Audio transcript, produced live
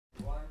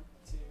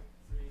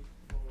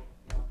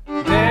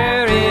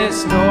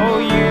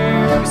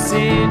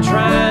sin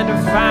trying to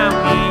find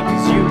me,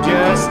 'cause you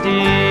just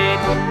did.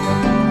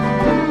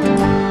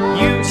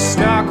 You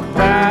snuck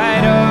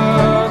right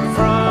up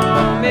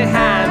from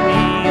behind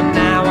me, and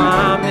now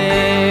I'm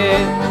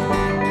in.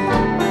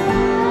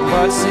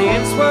 But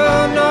since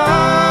we're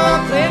not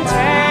playing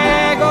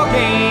tag or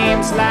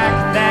games like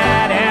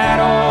that at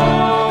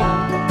all,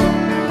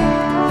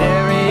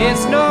 there is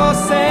no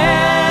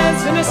sense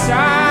in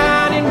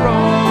assigning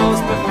roles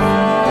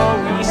before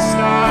we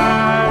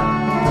start.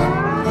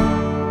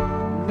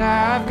 And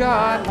I've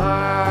got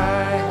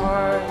my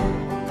heart,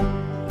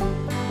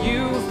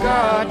 you've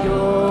got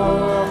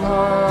your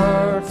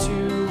heart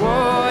too.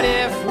 What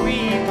if we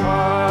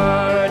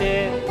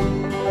parted?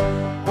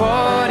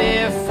 What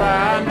if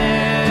I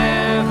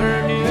never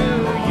knew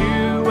you?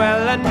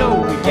 Well, I know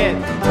we get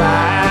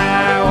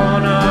by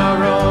on our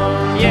own.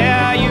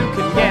 Yeah, you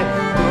can get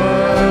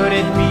good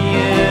at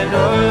being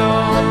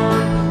alone,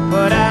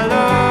 but I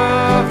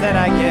love that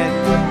I get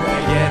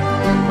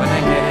when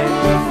I get it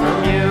from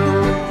you.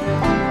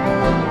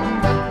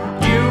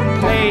 You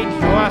played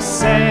your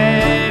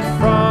set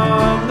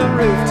from the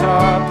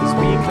rooftop as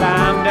we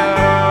climbed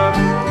up.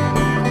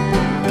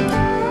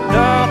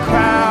 The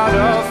crowd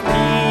of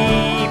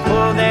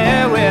people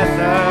there with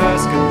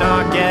us could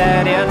not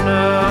get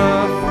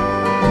enough,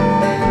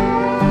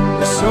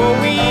 so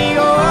we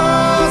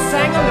all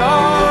sang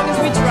along as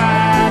we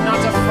tried not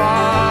to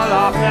fall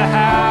off the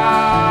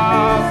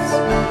house.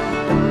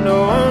 And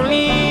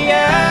only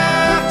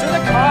after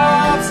the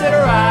cops had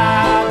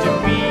arrived did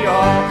we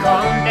all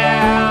come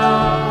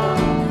down.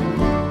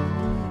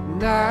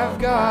 And I've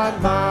got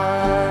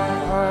my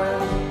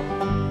heart,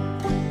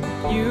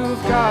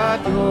 you've got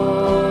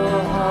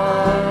your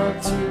heart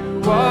too.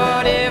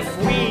 What if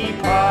we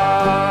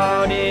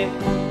parted?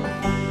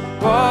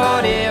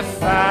 What if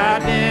I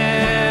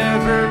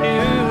never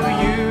knew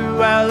you?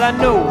 Well, I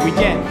know we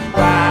get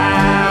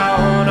by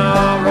on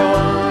our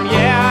own.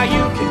 Yeah,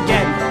 you can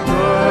get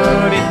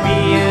good at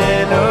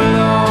being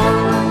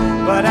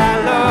alone, but I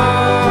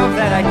love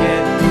that I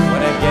get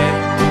what I get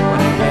when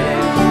I get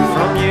it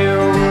from you.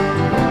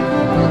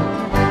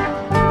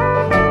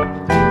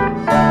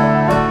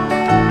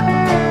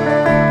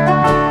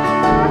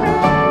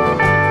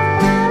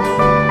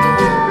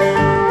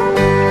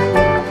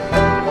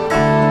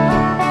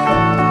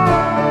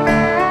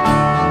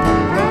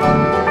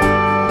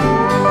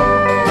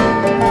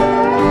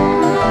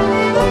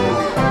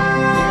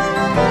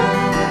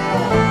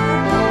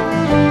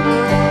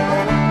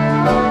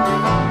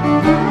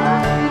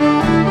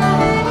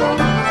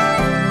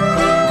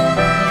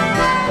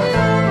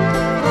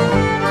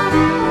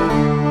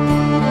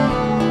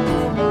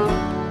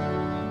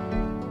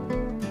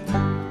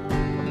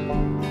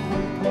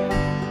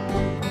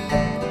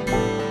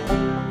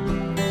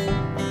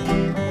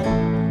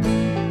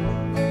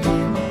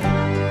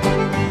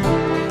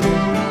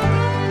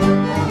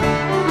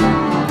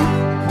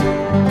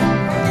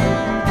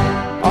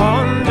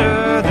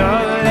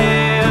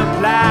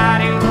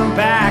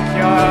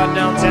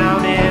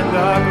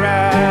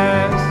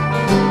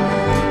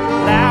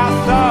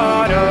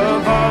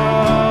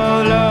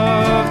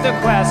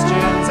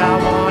 Questions I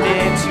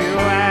wanted to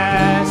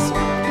ask.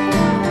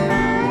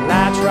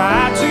 I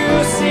tried to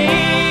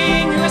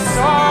sing you a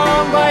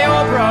song by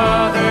your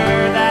brother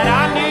that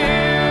I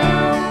knew,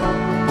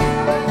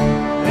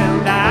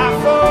 and I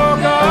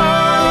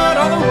forgot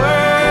all the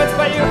words,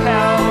 but you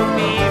helped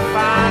me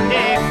find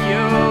a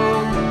few.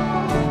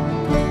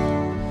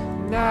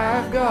 And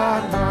I've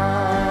got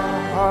my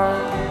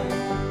heart,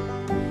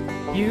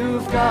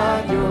 you've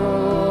got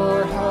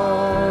your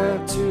heart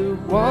too.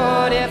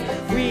 What if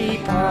we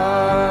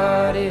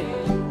parted?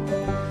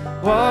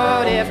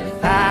 What if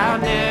I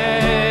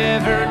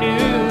never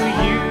knew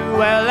you?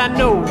 Well, I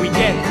know we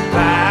get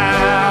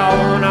by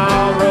on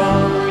our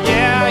own.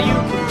 Yeah, you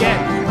can get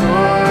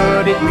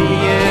good at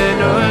being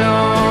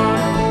alone,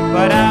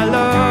 but I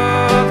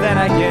love that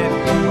I get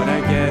what I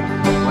get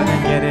when I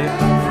get it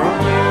from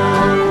you.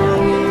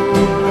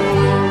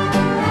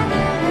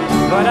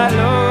 But I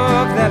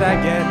love that I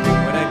get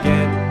what I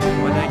get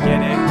when I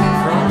get it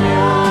from you.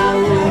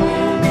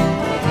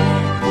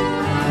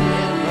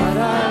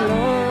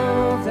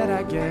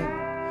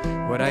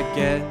 What I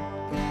get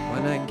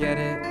when I get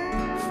it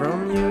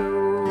from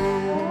you.